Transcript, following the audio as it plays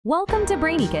Welcome to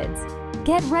Brainy Kids.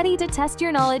 Get ready to test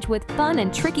your knowledge with fun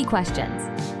and tricky questions.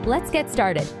 Let's get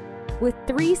started with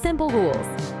 3 simple rules.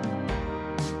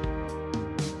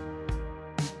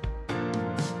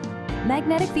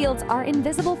 Magnetic fields are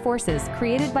invisible forces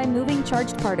created by moving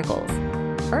charged particles.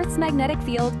 Earth's magnetic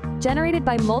field, generated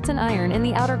by molten iron in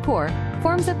the outer core,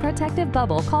 forms a protective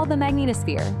bubble called the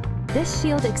magnetosphere. This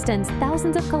shield extends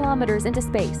thousands of kilometers into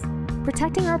space,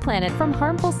 protecting our planet from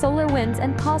harmful solar winds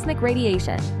and cosmic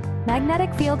radiation.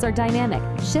 Magnetic fields are dynamic,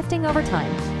 shifting over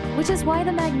time, which is why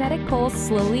the magnetic poles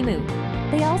slowly move.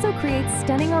 They also create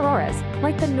stunning auroras,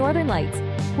 like the northern lights,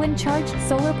 when charged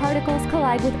solar particles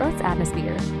collide with Earth's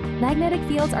atmosphere. Magnetic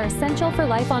fields are essential for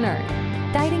life on Earth,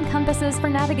 guiding compasses for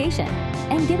navigation,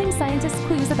 and giving scientists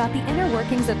clues about the inner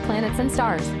workings of planets and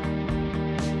stars.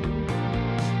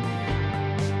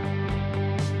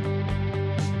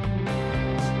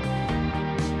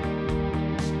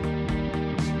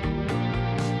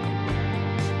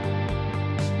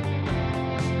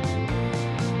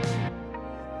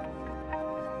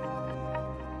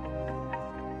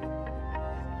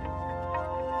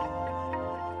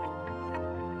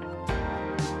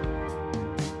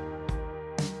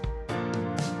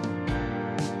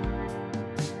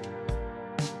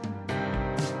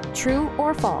 True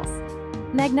or false?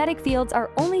 Magnetic fields are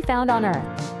only found on Earth.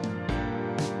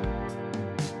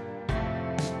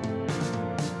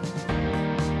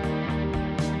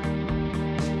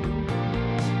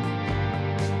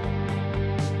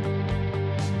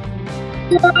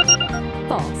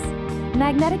 False.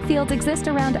 Magnetic fields exist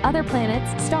around other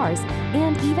planets, stars,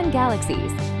 and even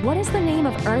galaxies. What is the name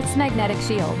of Earth's magnetic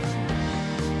shield?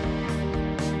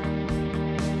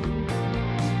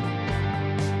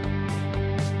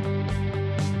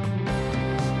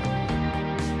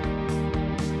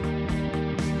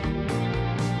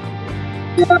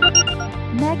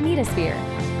 Magnetosphere.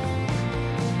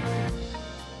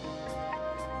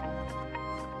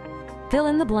 Fill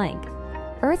in the blank.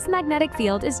 Earth's magnetic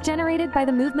field is generated by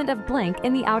the movement of blank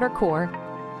in the outer core.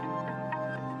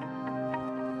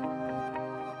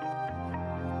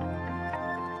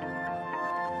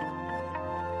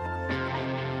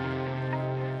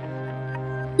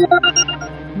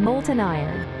 Molten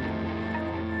iron.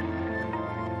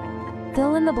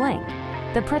 Fill in the blank.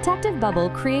 The protective bubble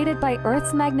created by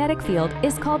Earth's magnetic field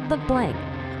is called the blank.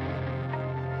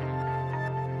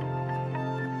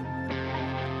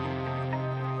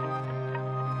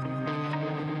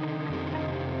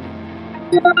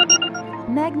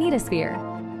 Magnetosphere.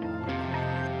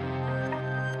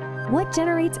 What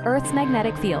generates Earth's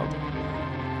magnetic field?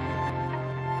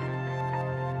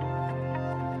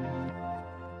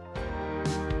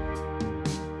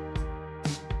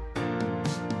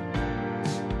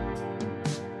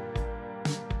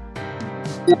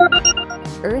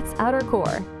 Earth's outer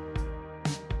core.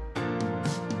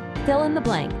 Fill in the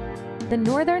blank. The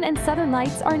northern and southern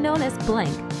lights are known as blank.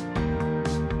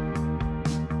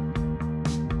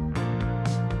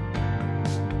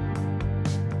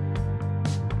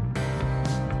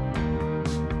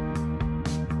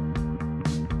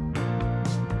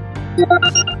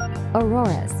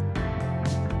 Auroras.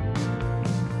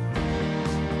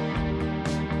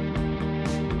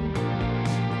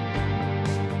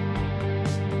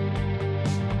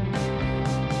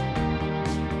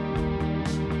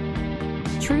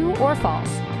 True or false?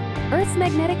 Earth's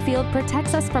magnetic field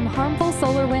protects us from harmful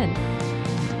solar wind.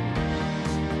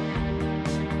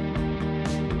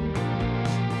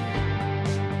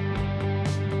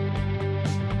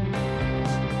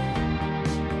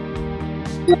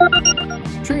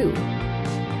 True.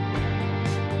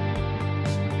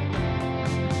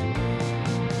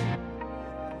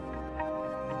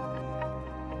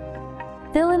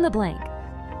 Fill in the blank.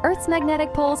 Earth's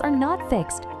magnetic poles are not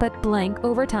fixed, but blank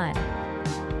over time.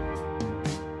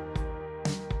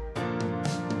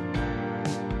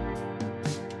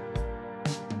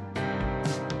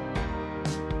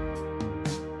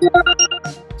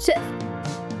 Shift.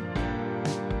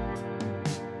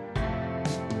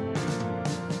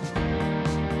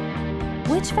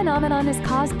 Which phenomenon is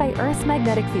caused by Earth's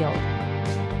magnetic field?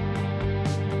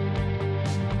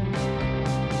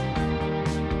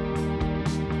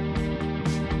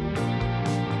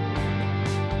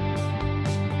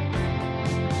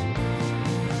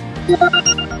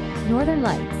 Northern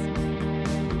lights.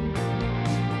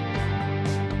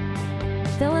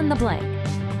 Fill in the blank.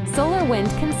 Solar wind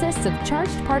consists of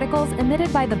charged particles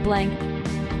emitted by the blank.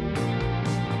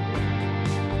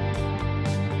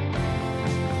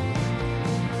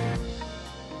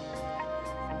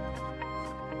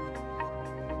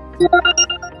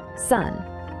 Sun.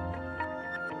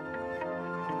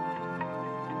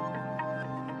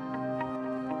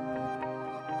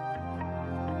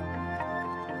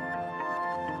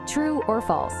 True or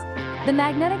false? The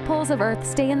magnetic poles of Earth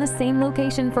stay in the same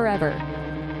location forever.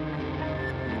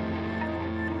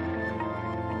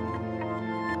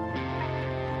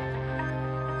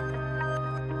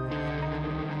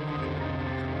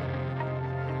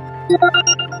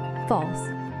 False.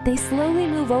 They slowly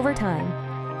move over time.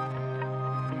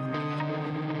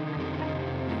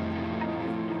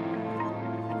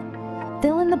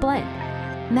 Fill in the blank.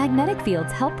 Magnetic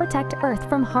fields help protect Earth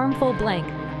from harmful blank.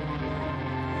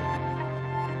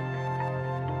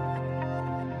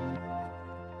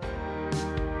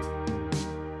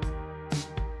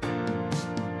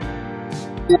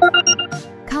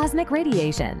 Cosmic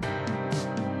radiation.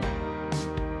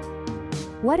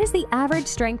 What is the average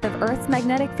strength of Earth's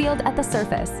magnetic field at the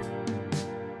surface?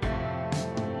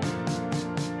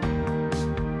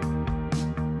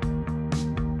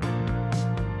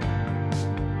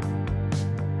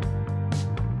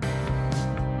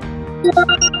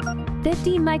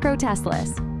 $50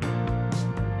 microteslas.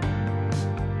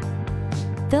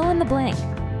 Fill in the blank.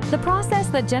 The process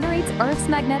that generates Earth's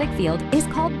magnetic field is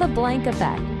called the blank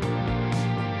effect.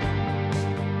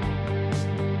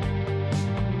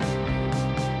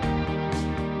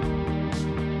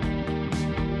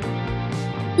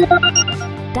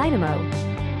 Dynamo.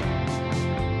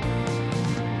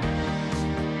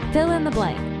 Fill in the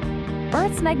blank.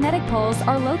 Earth's magnetic poles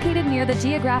are located near the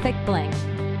geographic blank.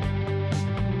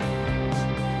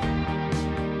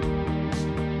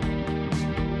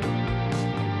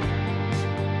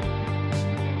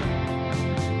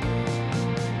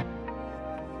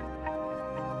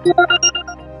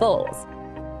 Poles.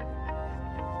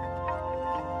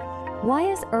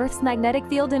 Why is Earth's magnetic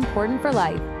field important for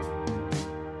life?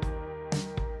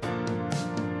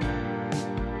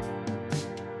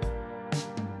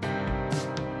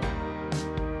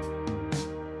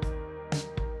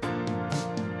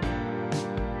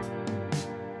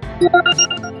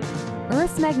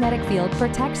 Earth's magnetic field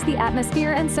protects the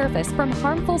atmosphere and surface from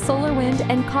harmful solar wind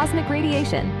and cosmic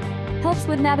radiation, helps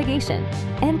with navigation,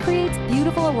 and creates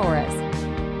beautiful auroras.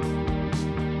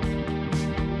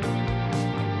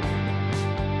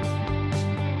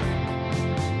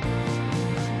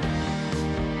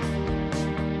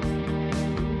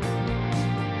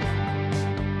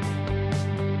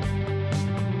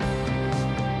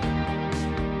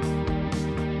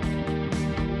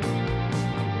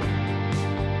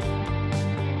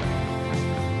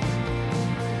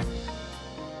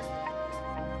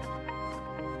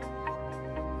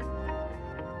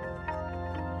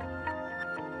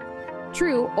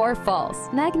 True or false?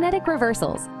 Magnetic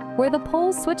reversals, where the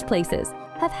poles switch places,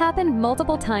 have happened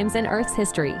multiple times in Earth's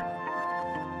history.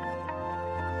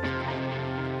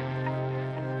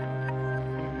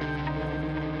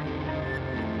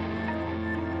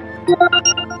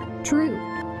 True.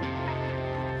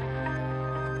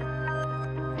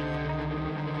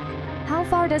 How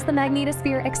far does the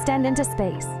magnetosphere extend into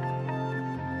space?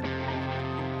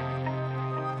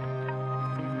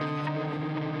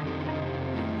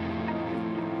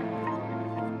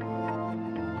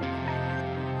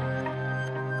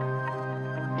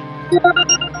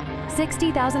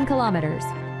 $60,000 kilometers.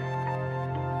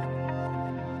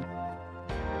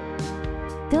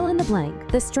 Fill in the blank.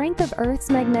 The strength of Earth's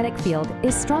magnetic field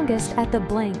is strongest at the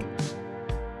blank.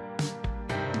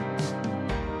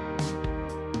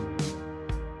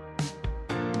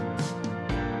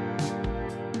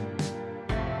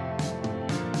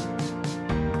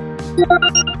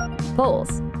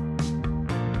 Poles.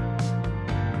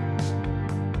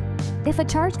 If a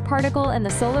charged particle in the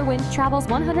solar wind travels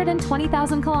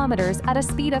 120,000 kilometers at a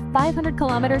speed of 500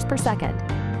 kilometers per second,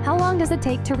 how long does it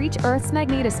take to reach Earth's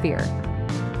magnetosphere?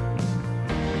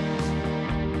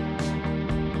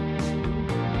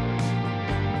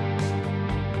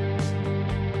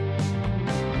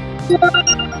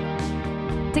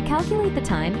 To calculate the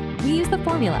time, we use the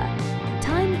formula.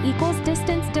 Time equals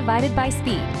distance divided by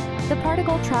speed. The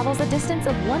particle travels a distance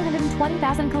of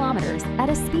 120,000 kilometers at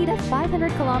a speed of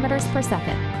 500 kilometers per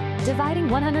second. Dividing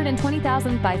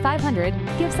 120,000 by 500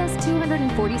 gives us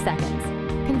 240 seconds.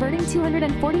 Converting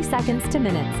 240 seconds to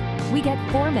minutes, we get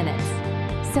 4 minutes.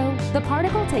 So, the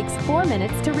particle takes 4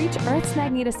 minutes to reach Earth's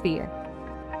magnetosphere.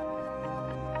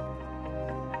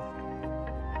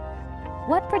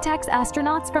 What protects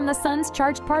astronauts from the sun's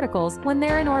charged particles when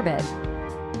they're in orbit?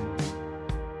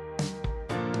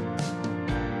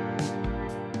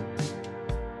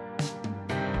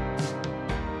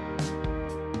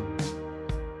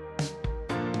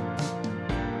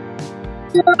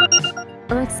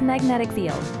 Earth's magnetic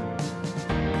field.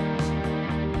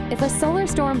 If a solar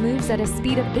storm moves at a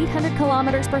speed of 800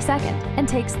 kilometers per second and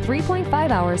takes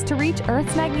 3.5 hours to reach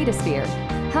Earth's magnetosphere,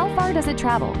 How far does it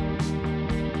travel?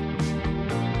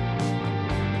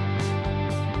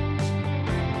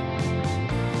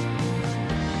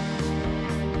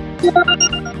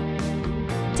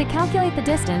 To calculate the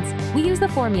distance, we use the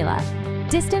formula.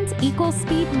 Distance equals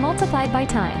speed multiplied by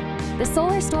time. The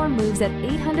solar storm moves at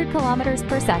 800 kilometers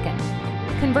per second.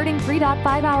 Converting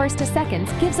 3.5 hours to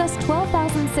seconds gives us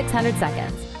 12,600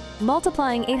 seconds.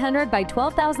 Multiplying 800 by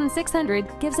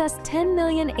 12,600 gives us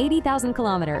 10,080,000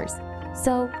 kilometers.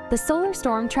 So, the solar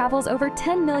storm travels over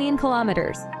 10 million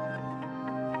kilometers.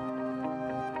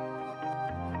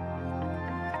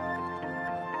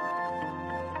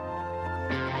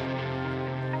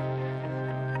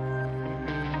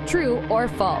 True or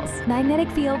false? Magnetic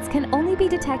fields can only be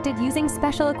detected using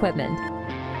special equipment.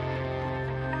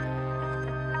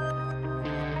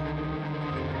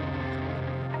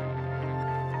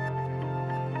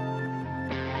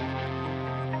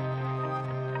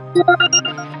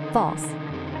 False.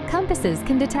 Compasses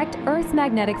can detect Earth's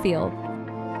magnetic field.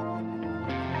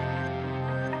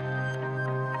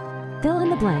 Fill in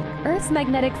the blank. Earth's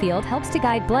magnetic field helps to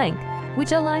guide blank,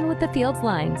 which align with the field's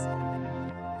lines.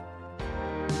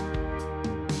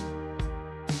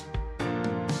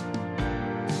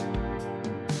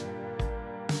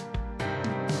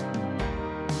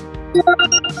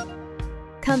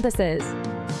 Compasses.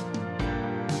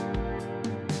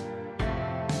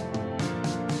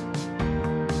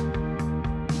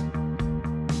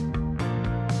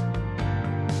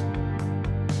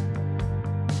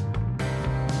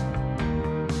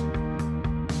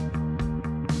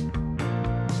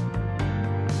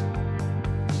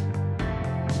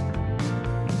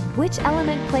 Which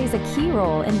element plays a key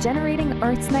role in generating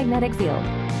Earth's magnetic field?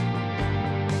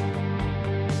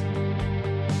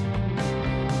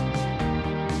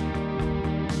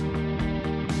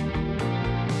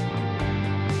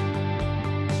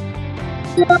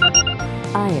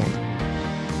 Iron.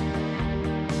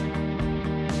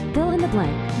 Fill in the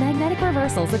blank. Magnetic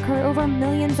reversals occur over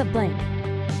millions of blank.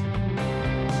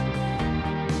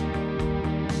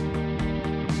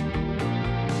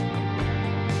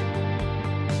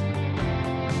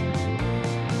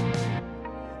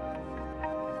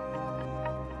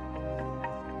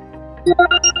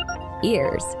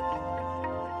 Ears.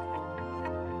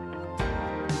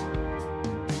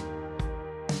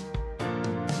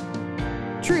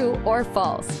 True or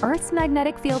false? Earth's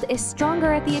magnetic field is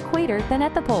stronger at the equator than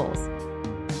at the poles.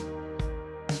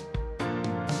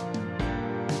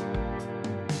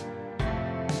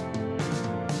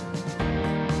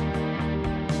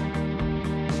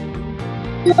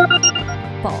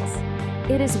 False.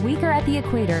 It is weaker at the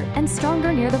equator and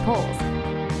stronger near the poles.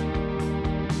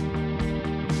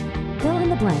 Fill in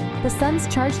the blank. The sun's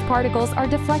charged particles are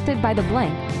deflected by the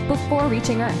blank before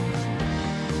reaching Earth.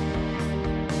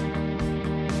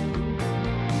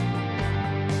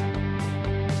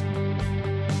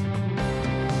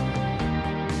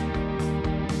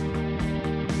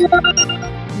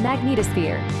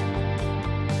 Magnetosphere.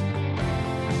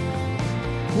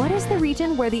 What is the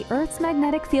region where the Earth's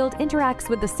magnetic field interacts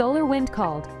with the solar wind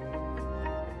called?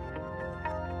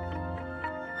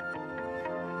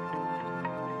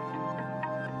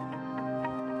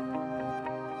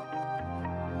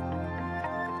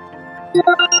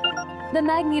 The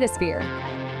magnetosphere.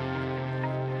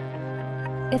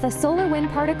 If a solar wind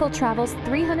particle travels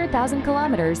 300,000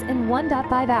 kilometers in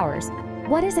 1.5 hours,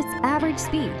 what is its average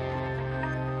speed?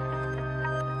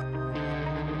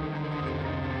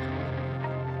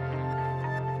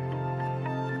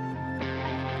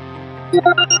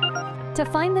 To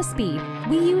find the speed,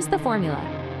 we use the formula.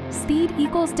 Speed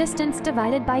equals distance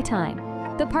divided by time.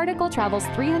 The particle travels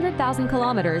 300,000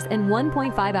 kilometers in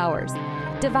 1.5 hours.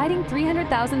 Dividing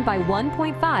 300,000 by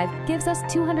 1.5 gives us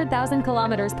 200,000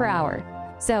 kilometers per hour.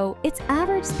 So, its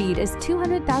average speed is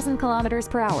 200,000 kilometers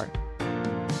per hour.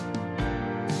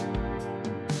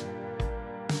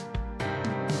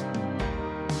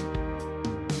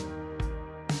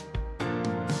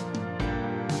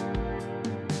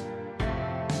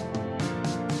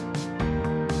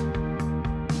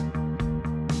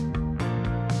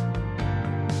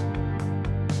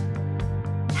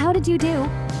 How did you do?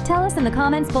 Tell us in the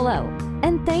comments below.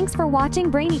 And thanks for watching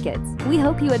Brainy Kids. We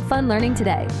hope you had fun learning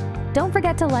today. Don't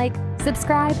forget to like,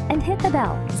 subscribe, and hit the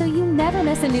bell so you never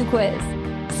miss a new quiz.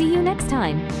 See you next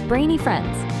time, Brainy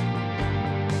Friends.